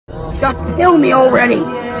Just kill me already.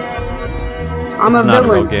 I'm a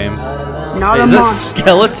villain. Game. Not a monster.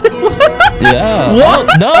 Skeleton? Yeah. What?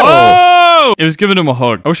 Oh, no. Oh! It was giving him a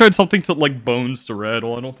hug. I wish I had something to like bones to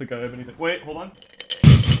rattle. I don't think I have anything. Wait, hold on.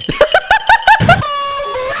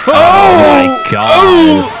 Oh my god.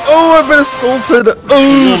 Oh, I've been assaulted. A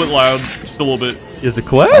little bit loud. Just a little bit. Is a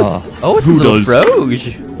quest? Oh, it's a little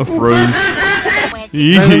froge. A froge.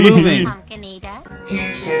 I'm moving.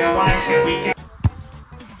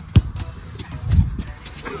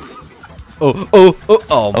 Oh.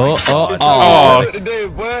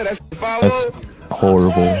 That's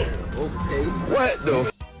horrible. What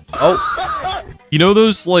the? Oh. You know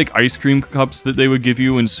those like ice cream cups that they would give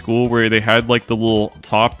you in school where they had like the little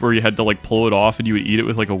top where you had to like pull it off and you would eat it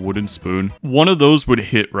with like a wooden spoon? One of those would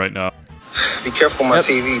hit right now. Be careful my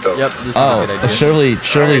TV though. Yep, this is a good idea.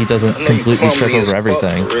 Surely he doesn't completely trip over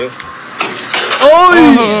everything.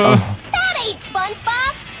 Oh! That ain't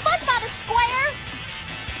SpongeBob! SpongeBob is square!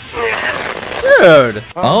 Dude!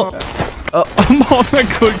 Oh. I'm on that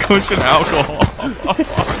good cushion alcohol.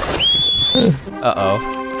 Uh-oh.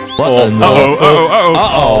 What the no?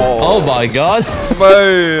 Oh my god.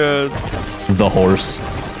 Man. The horse.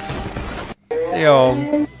 Yo.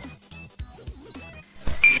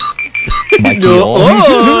 Mikey.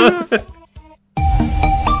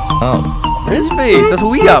 Oh. His face. That's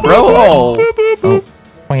what we got, bro. Oh.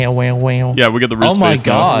 Wow. Yeah, we got the wrist Oh my face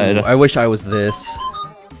now. god. I wish I was this.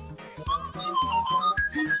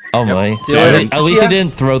 Oh my. See you later. At least he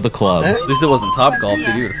didn't throw the club. At least it wasn't Top Golf, dude.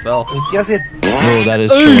 You would have fell. Oh, that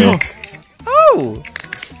is true. Oh.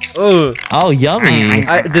 Oh, yummy.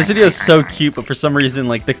 This video is so cute, but for some reason,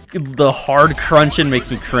 like the hard crunching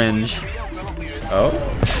makes me cringe. Oh.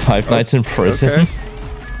 5 nights in prison. Okay.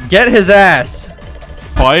 Get his ass.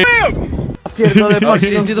 Fight. Oh, he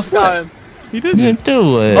didn't do the flip. He didn't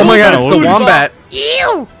do it. Oh my god, it's the wombat.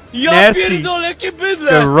 Ew. Nasty.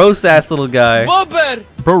 The roast ass little guy.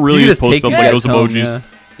 Bro really just post up like those home, emojis.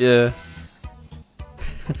 Yeah.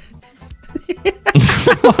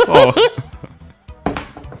 Oh.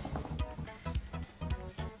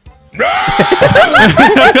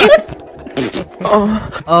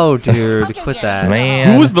 Oh, dude, quit that.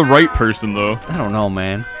 Man. Who was the right person though? I don't know,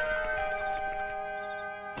 man.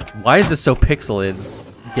 Why is this so pixelated?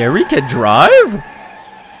 Gary can drive?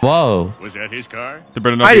 Whoa. Was that his car? I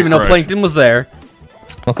didn't even know Plankton was there.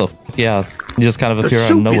 What the f? Yeah. You just kind of appear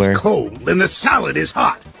out of nowhere. The soup is cold and the salad is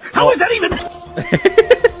hot. How is that even?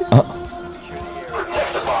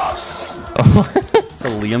 It's a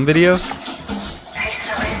Liam video?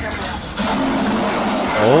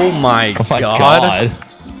 Oh my god.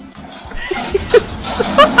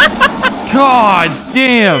 God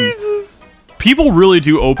damn. Jesus. People really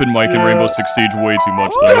do open mic in Rainbow Six Siege way too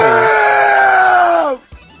much though.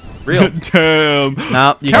 Real. Damn.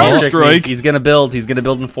 Nah, you can't trick me. Counter-Strike. He's gonna build in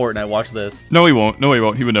Fortnite. Watch this. No, he won't. No, he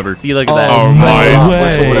won't. He would never. See, look at that. Oh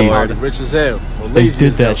my. Rich as hell, or lazy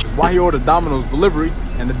as hell. Why he ordered Domino's delivery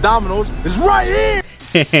and the Domino's is right here.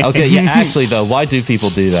 Okay, yeah, actually though, why do people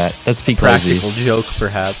do that? That's peak crazy. Practical joke,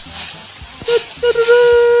 perhaps.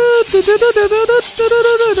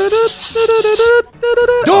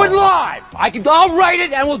 Do it live! I'll write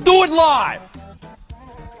it and we'll do it live!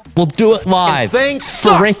 We'll do it live.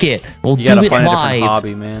 Frick it. We'll You do gotta it find a live. different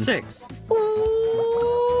hobby, man.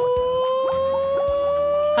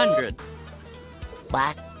 600.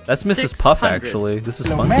 What? That's Mrs. Puff, 600. actually. This is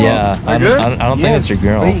SpongeBob. Yeah, I don't think it's your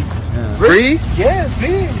girl. Free? Yeah,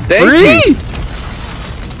 free. Free?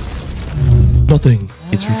 Nothing.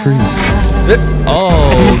 It's for free.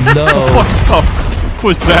 Oh no. What the f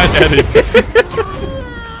was that edit?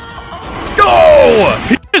 Go!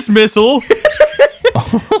 Penis missile.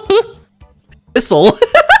 Missile.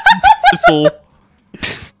 Missile.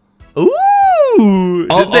 Ooh!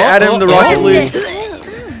 Did they add him to Rocket League?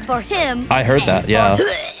 For him. I heard that, yeah.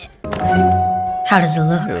 How does it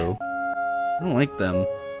look? Ew. I don't like them.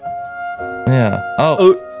 Yeah.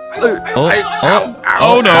 Oh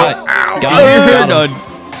no. Got him.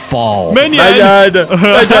 Fall. Minion. My dad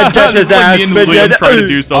gets his ass. Minion trying to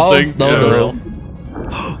do something. No.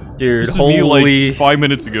 Dude, This was me, holy. like 5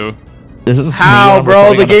 minutes ago. This is How,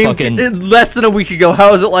 bro? The game less than a week ago.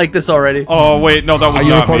 How is it like this already? Oh wait, no, that was Are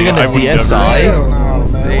you not recording me. on I the would never. DSi?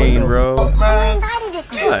 Insane, bro. What? Oh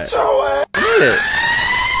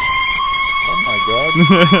my god.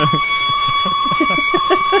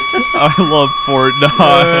 I love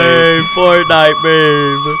Fortnite. Hey, Fortnite,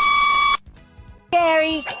 babe.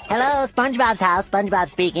 Gary. Hello, SpongeBob's house. SpongeBob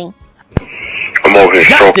speaking. I'm over here.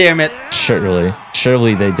 God damn it. Surely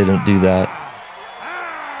they didn't do that.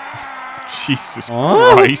 Jesus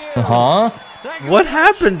Huh? Christ. Huh? What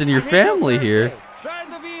happened in your family here?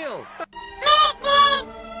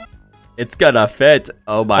 It's gonna fit.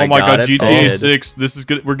 Oh my god, GTA 6. This is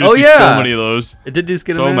good. We're gonna Oh, see yeah. so many of those. It did do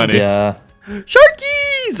skin So many. Yeah.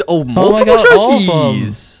 Sharkies! Oh, my multiple God, all of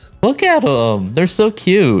sharkies! Look at them. They're so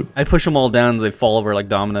cute. I push them all down and they fall over like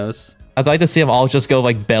dominoes. I'd like to see them all just go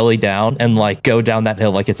like belly down and like go down that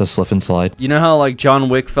hill like it's a slip and slide. You know how like John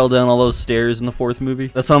Wick fell down all those stairs in the 4th movie?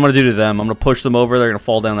 That's what I'm gonna do to them. I'm gonna push them over. They're gonna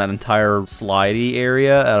fall down that entire slidey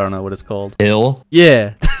area. I don't know what it's called. Hill?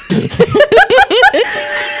 Yeah.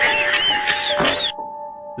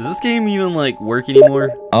 Does this game even like work anymore?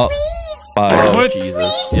 Oh. Oh, What?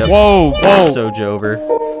 Jesus. Yep. Whoa, whoa. So Jover.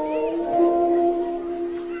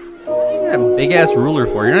 What are you that big ass ruler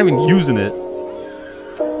for? You're not even using it.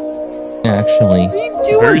 Actually. What are you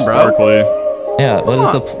doing, Very bro? sparkly. Yeah, what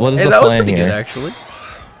is Hey, the that was plan pretty here? good, actually.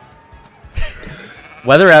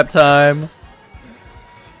 Weather app time.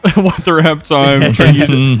 Weather app time.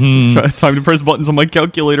 Time to press buttons on my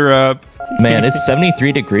calculator app. Man, it's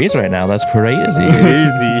 73 degrees right now. That's crazy.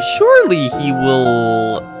 Crazy. Surely he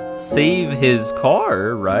will save his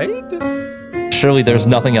car, right? Surely there's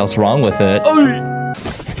nothing else wrong with it. Oh.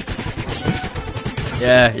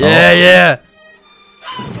 Yeah.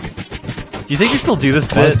 Do you think he still do this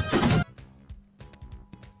bit?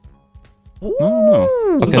 No.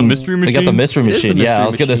 Is this the mystery machine? They got the mystery It is the machine. Yeah, I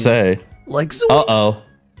was mystery gonna say. Like so. Uh-oh.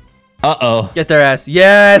 Uh-oh. Get their ass.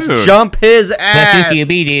 Yes, Dude. jump his ass.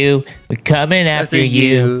 Scooby-Doo. We're coming after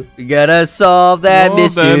you. We gotta solve that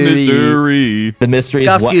mystery. The mystery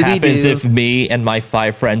Go is what happens Scooby-Doo. if me and my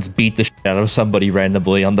 5 friends beat the shit out of somebody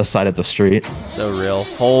randomly on the side of the street. So real.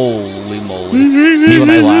 Holy moly. Me when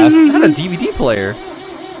I laugh. I had a DVD player.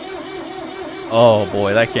 Oh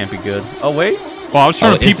boy, that can't be good. Oh wait. Well, I was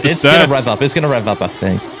trying to peep the It's gonna stats. rev up. It's gonna rev up, I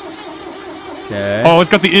think. Okay. Oh, it's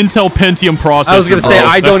got the Intel Pentium processor. I was gonna say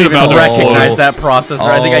I don't even about- recognize Oh. that processor.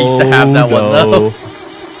 I think I used to have that one though.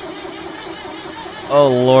 Oh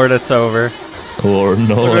lord, it's over. Or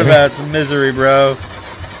no. What about some misery, bro?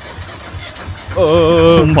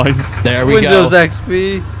 Oh my. There we Windows go.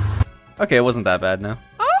 XP. Okay, it wasn't that bad now.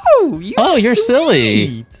 Oh, You're silly.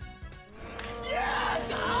 sweet.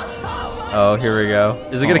 Oh, here we go.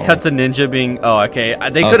 Is it gonna cut to Ninja being? Oh, okay.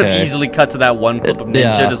 They could have Okay. easily cut to that one clip of Ninja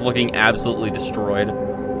Yeah. just looking absolutely destroyed.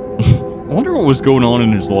 I wonder what was going on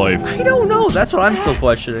in his life. I don't know. That's what I'm still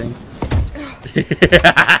questioning.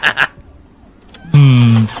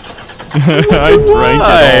 I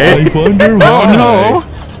drank it all. wonder Oh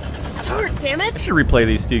no! Darn, damn I it. should replay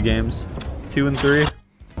these 2 games, 2 and 3.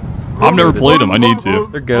 I've never played them. I need to.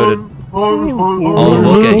 They're goated. Oh,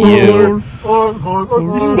 look at you.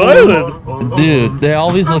 He's smiling. Dude, they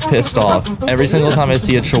always look pissed off. Every single time I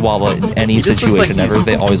see a chihuahua in any He just looks like situation ever, he's-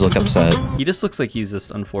 they always look upset. He just looks like he's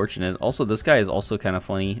just unfortunate. Also, this guy is also kind of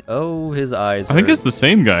funny. Oh, his eyes. I think are- it's the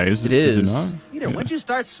same guy. Is It it is. not? When'd you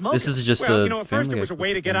start smoking? This is just Well, a you know, at family first it was a guy way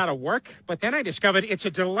to clip, get yeah. out of work, but then I discovered it's a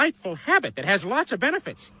delightful habit that has lots of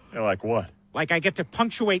benefits. Like what? Like I get to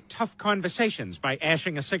punctuate tough conversations by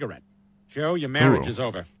ashing a cigarette. Joe, your marriage is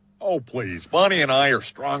over. Oh, please. Bonnie and I are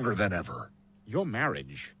stronger than ever. Your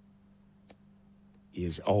marriage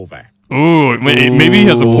is over. Ooh, maybe he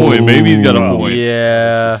has a point. Maybe he's got a point.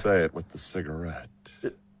 Yeah. Say it with the cigarette.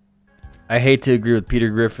 I hate to agree with Peter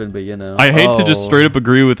Griffin, but you know. I hate to Oh. just straight up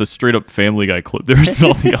agree with a straight up Family Guy clip. There's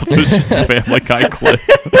nothing else. It was just a Family Guy clip.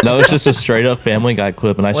 No, it's just a straight up Family Guy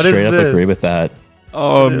clip, and I What is straight up this? agree with that.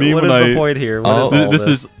 Oh, me What when is I. the point here? What Oh. is all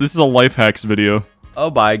This is a life hacks video. Oh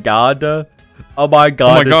my god. Oh my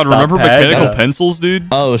god. Oh my god! it's not Remember bad. mechanical pencils, dude?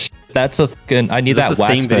 Oh, that's a fucking. I need Is this that the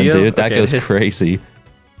wax same pen, video? dude. That Okay, goes this- crazy.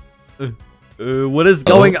 What is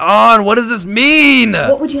going on? What does this mean?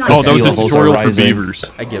 What would you like Oh, to that was see? a Sea levels tutorial are for rising. beavers.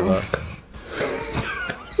 I give up.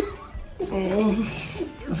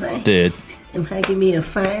 Dude. If I could be a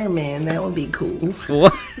fireman, that would be cool.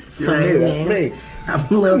 What? Fireman. me.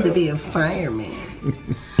 I'd love to be a fireman.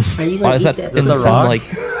 Are you Why gonna does eat that that? didn't The sound Rock? like?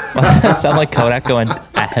 Why does that sound like Kodak going?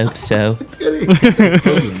 I hope so.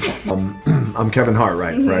 I'm Kevin Hart,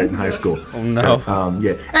 right in high school. Oh no.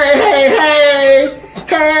 Yeah. Hey,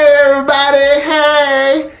 everybody,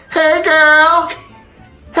 hey, girl.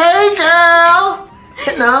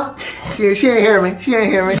 No, she ain't hear me.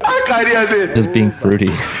 Just being fruity.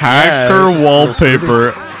 Hacker this is so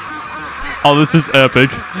wallpaper. Oh, this is epic.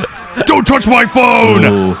 Don't touch my phone!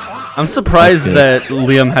 Ooh. I'm surprised That's that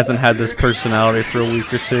Liam hasn't had this personality for a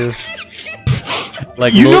week or 2.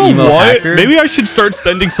 Like You little know emo what? hacker. Maybe I should start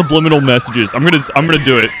sending subliminal messages. I'm gonna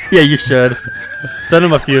do it. Yeah, you should. Send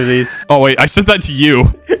him a few of these. Oh wait, I sent that to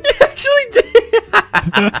you. You actually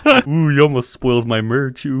did. Ooh, you almost spoiled my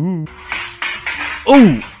merch. Ooh.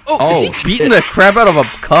 Ooh. Oh, is he beating the crap out of a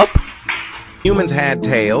cup? Humans had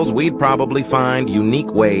tails, we'd probably find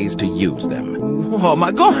unique ways to use them. Oh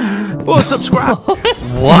my god! Oh, subscribe! What?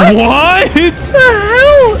 What? The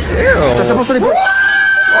hell? Ew.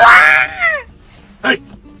 Hey!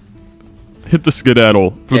 Hit the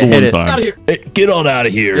skedaddle for the one time. Hey, get on out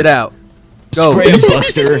of here. Get out. Go. Spray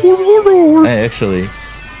buster. Hey, actually.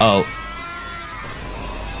 Oh.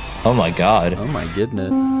 Oh my god. Oh my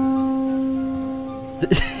goodness.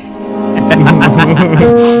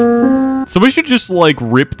 Somebody should just like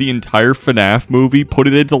rip the entire FNAF movie, put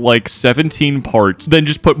it into like 17 parts, then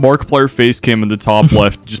just put Markiplier face cam in the top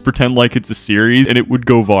left, just pretend like it's a series, and it would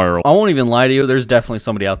go viral. I won't even lie to you. There's definitely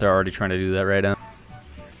somebody out there already trying to do that right now.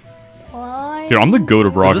 Dude, I'm the goat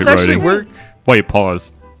of rocket Does this actually riding. work? Wait, pause.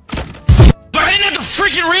 But I didn't have to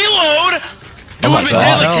freaking reload! It would have been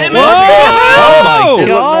dead like 10 Whoa! minutes ago! Oh my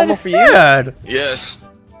god. normal for you? Yeah. Yes.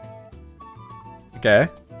 Okay.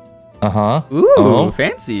 Uh-huh. Ooh,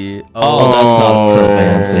 fancy. Oh, that's not so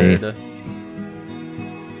fancy.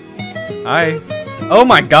 Hi. Oh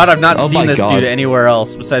my god, I've not seen this God. dude anywhere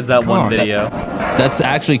else besides that one video. That's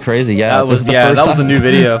actually crazy. Yeah, That was the yeah, first that was a time. new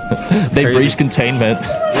video. They Crazy. breached containment.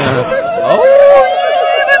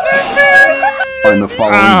 Find the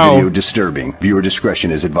following video disturbing. Viewer discretion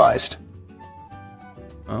is advised.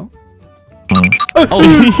 Oh.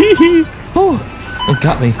 Oh, it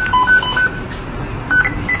got me.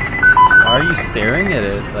 Why are you staring at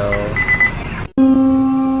it though?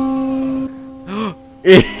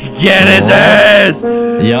 Get his ass!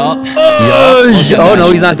 Yup. Oh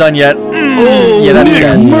no, he's not done yet. Oh, yeah, that's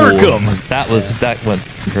dead. Markham. That went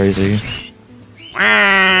crazy.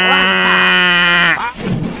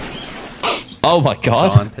 Oh my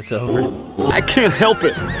god. It's over. I can't help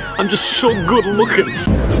it. I'm just so good looking.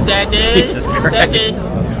 Jesus Christ.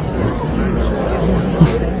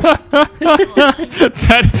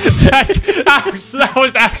 That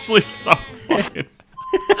was actually so fucking.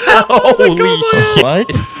 Holy shit. What?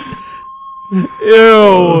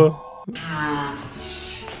 Ew.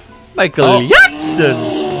 Michael Jackson.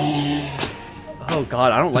 Oh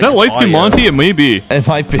god, I don't like Is that this light skin audio. Monty? It may be. It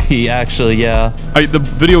might be, actually, yeah. The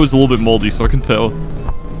video is a little bit moldy, so I can tell.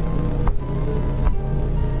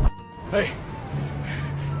 Hey,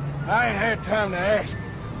 I ain't had time to ask.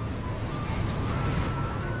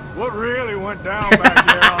 What really went down back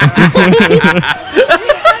there on that?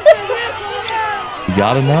 You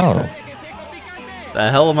gotta know.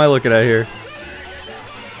 The hell am I looking at here?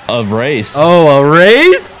 A race. Oh, a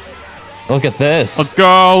race? Look at this. Let's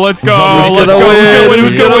go, let's go, Who's let's gonna go. win?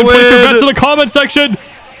 Who's Who's gonna gonna win? Place your win? bets in the comment section.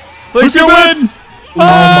 Place Who's your gonna bets. win? Oh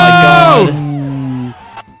my god.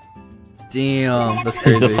 Damn, that's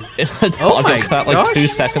crazy. The Oh audio my cut out like gosh. 2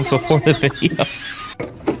 seconds before the video.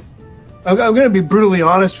 I'm going to be brutally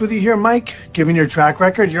honest with you here, Mike. Given your track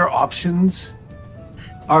record, your options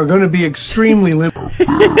are going to be extremely limited.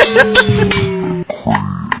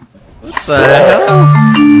 What the hell?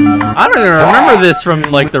 I don't even remember this from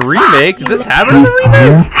like the remake. Did this happen in the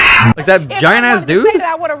remake? Like that giant ass dude?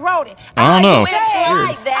 I would have wrote it. I don't know.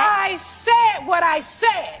 I said what I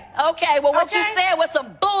said. Okay, well, what you said was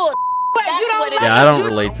some bull. But you don't like Yeah, I don't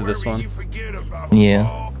relate to this one. Yeah.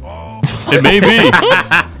 It may be.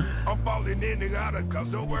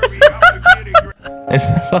 It's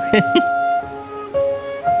fucking...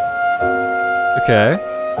 Okay.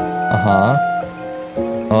 Uh-huh.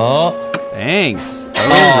 Oh. Thanks.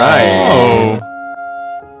 Alright.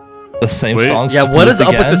 The same Wait. song. Yeah, what is up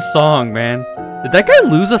with again? this song, man? Did that guy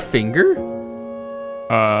lose a finger?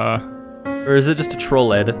 Or is it just a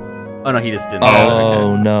troll Ed? Oh no, he just didn't.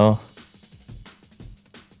 Oh no.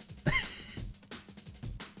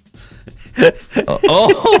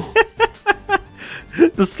 Oh.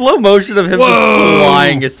 The slow motion of him just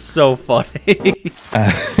flying is so funny.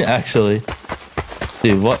 Actually.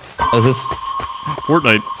 Dude, what is this?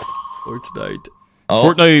 Fortnite. Fortnite. Oh.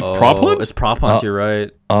 Fortnite prop hunt? It's prop hunt, you're right.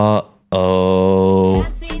 Oh. Oh. I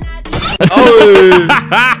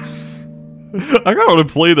kind of want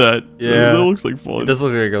to play that. Yeah. That looks like fun. It does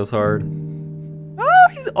look like it goes hard.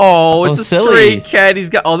 Oh, it's a silly. stray cat. He's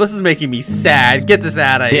got. Oh, this is making me sad. Get this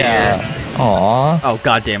out of here. Aw. Oh,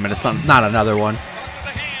 god damn it! It's not another one.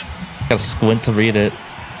 Gotta squint to read it.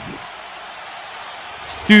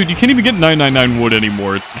 Dude, you can't even get 999 wood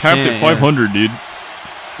anymore. It's capped at 500, dude.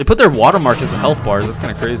 They put their watermark as the health bars. That's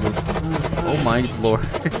kind of crazy. Oh my lord.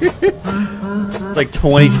 It's like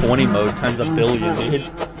 2020 mode times a billion, dude.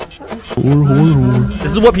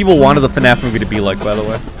 This is what people wanted the FNAF movie to be like, by the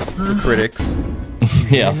way. The critics.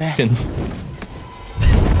 Yeah.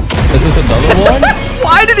 Is this another one?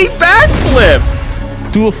 Why did he backflip?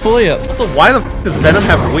 Do a flip. Also, why the f does Venom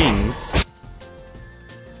have wings?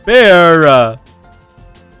 Bear.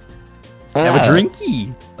 Have a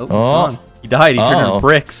drinky. Oh, he's gone. He died. He turned into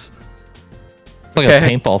bricks. Like a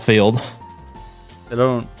paintball field. I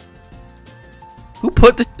don't. Who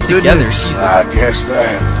put this together? Jesus. I guess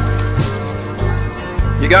that.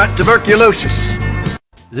 You got tuberculosis.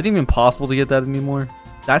 Is it even possible to get that anymore?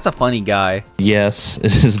 That's a funny guy. Yes,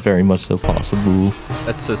 it is very much so possible.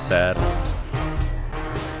 That's so sad.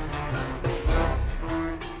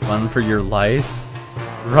 Run for your life?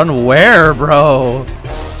 Run where, bro?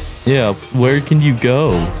 Yeah, where can you go?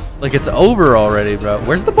 Like it's over already, bro.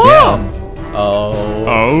 Where's the bomb? Yeah.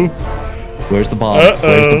 Oh. Where's the bomb? Where's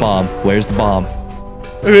the bomb? Where's the bomb?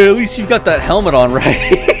 At least you've got that helmet on, right?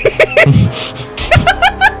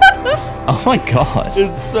 Oh my god.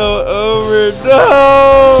 It's so over.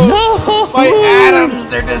 No! No! My atoms,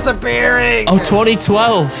 they're disappearing! Oh,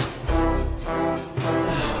 2012.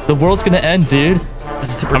 The world's gonna end, dude.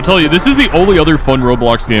 I'm telling you, this is the only other fun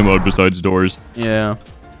Roblox game mode besides Doors. Yeah.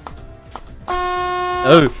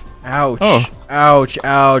 Oh. Ouch. Oh. Ouch,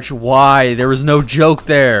 ouch. Why? There was no joke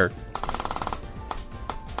there.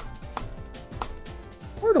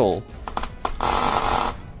 Portal.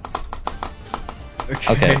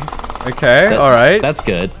 Okay. Okay, alright. That's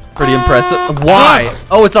good. Pretty impressive. Why?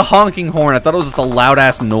 Oh, it's a honking horn. I thought it was just a loud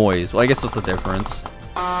ass noise. Well, I guess that's the difference.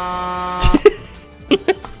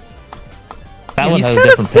 That one He's has a kind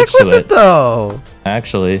of different sick pitch to with it, though.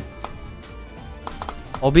 Actually.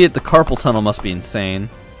 Albeit the carpal tunnel must be insane.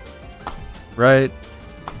 Right?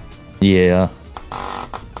 Yeah.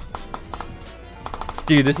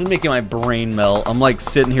 Dude, this is making my brain melt. I'm like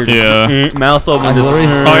sitting here just mouth open. I'm literally,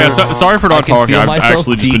 oh yeah, sorry for not talking. I've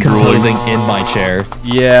actually just been drooling. in my chair.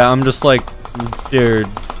 Yeah, I'm just like, dude.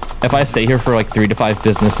 If I stay here for like 3 to 5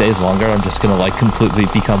 business days longer, I'm just gonna like completely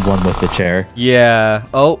become one with the chair. Yeah.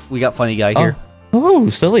 Oh, we got funny guy here. Oh,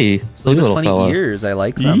 silly. Silly Look at his little funny fella. ears. I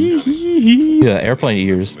like them. Yeah, airplane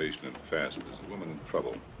ears.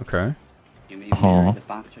 Okay. You may marry the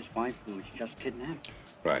boxer's wife who was just kidnapped.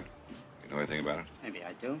 Right. You know anything about it? Maybe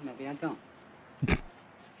I do, maybe I don't.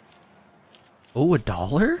 Oh,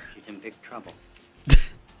 $1? She's in big trouble.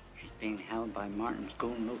 She's being held by Martin's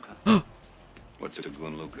goon Luca. What's it,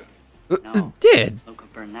 Goon Luca? No. Did? Luca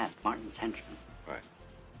Burnett, Martin's henchman. Right.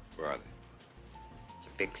 Where are they? It's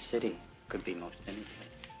a big city. Could be most any place.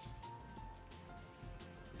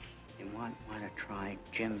 You want to try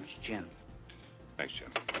Jim's Gym. Thanks, Jim.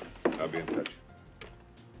 I'll be in touch.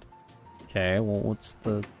 Okay, well, what's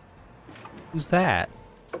the... Who's that?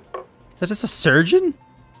 Is that just a surgeon?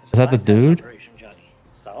 Is that the dude?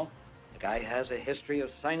 So, the guy has a history of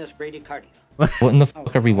sinus bradycardia. What in the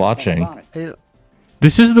fuck are we watching?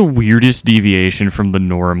 This is the weirdest deviation from the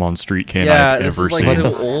norm on Street Cane I've ever like seen.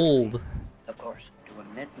 so old. Of course, to a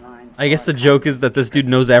midline. I guess the joke is that this dude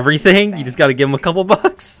knows everything. You just gotta give him a couple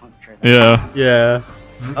bucks. Yeah. Yeah.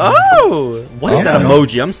 Oh! What is that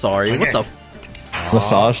emoji? I'm sorry. What the f...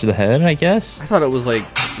 Massage the head, I guess? I thought it was like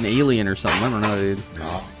an alien or something. I don't know, dude.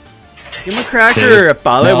 Give him a cracker.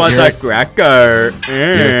 Polly wants a cracker.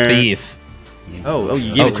 You're a thief. Oh,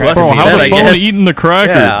 you gave it to us bro, instead, how the I fuck guess. eating the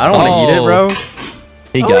cracker? Yeah, I don't want to eat it, bro.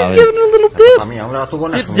 He Oh, got he's it. giving it a little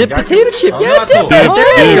dip. Dip potato chip. Yeah, dip it.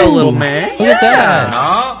 There you go, little man. Look at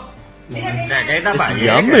that. It's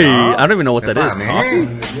yummy. I don't even know what that is.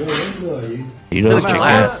 Coffee. You know It's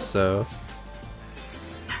glass, so.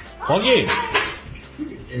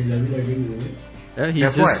 Yeah,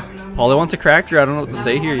 he's just. Paulie wants a cracker. I don't know what to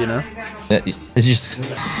say here, you know. It's just.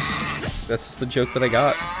 That's just the joke that I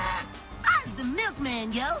got. I's the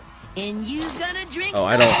milkman, yo, and you's gonna drink. Oh,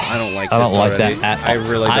 I don't like. I don't this like already. that at I all.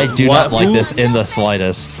 really don't. I do not like this in the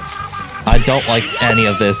slightest. I don't like any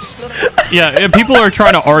of this. Yeah, and people are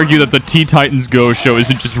trying to argue that the Teen Titans Go show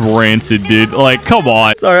isn't just rancid, dude. Like, come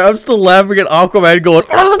on. Sorry, I'm still laughing at Aquaman going.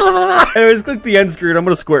 I always click the end screen. I'm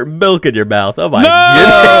gonna squirt milk in your mouth. Oh my god.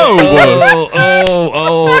 No!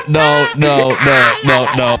 Oh, no, no, no,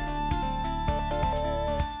 no, no.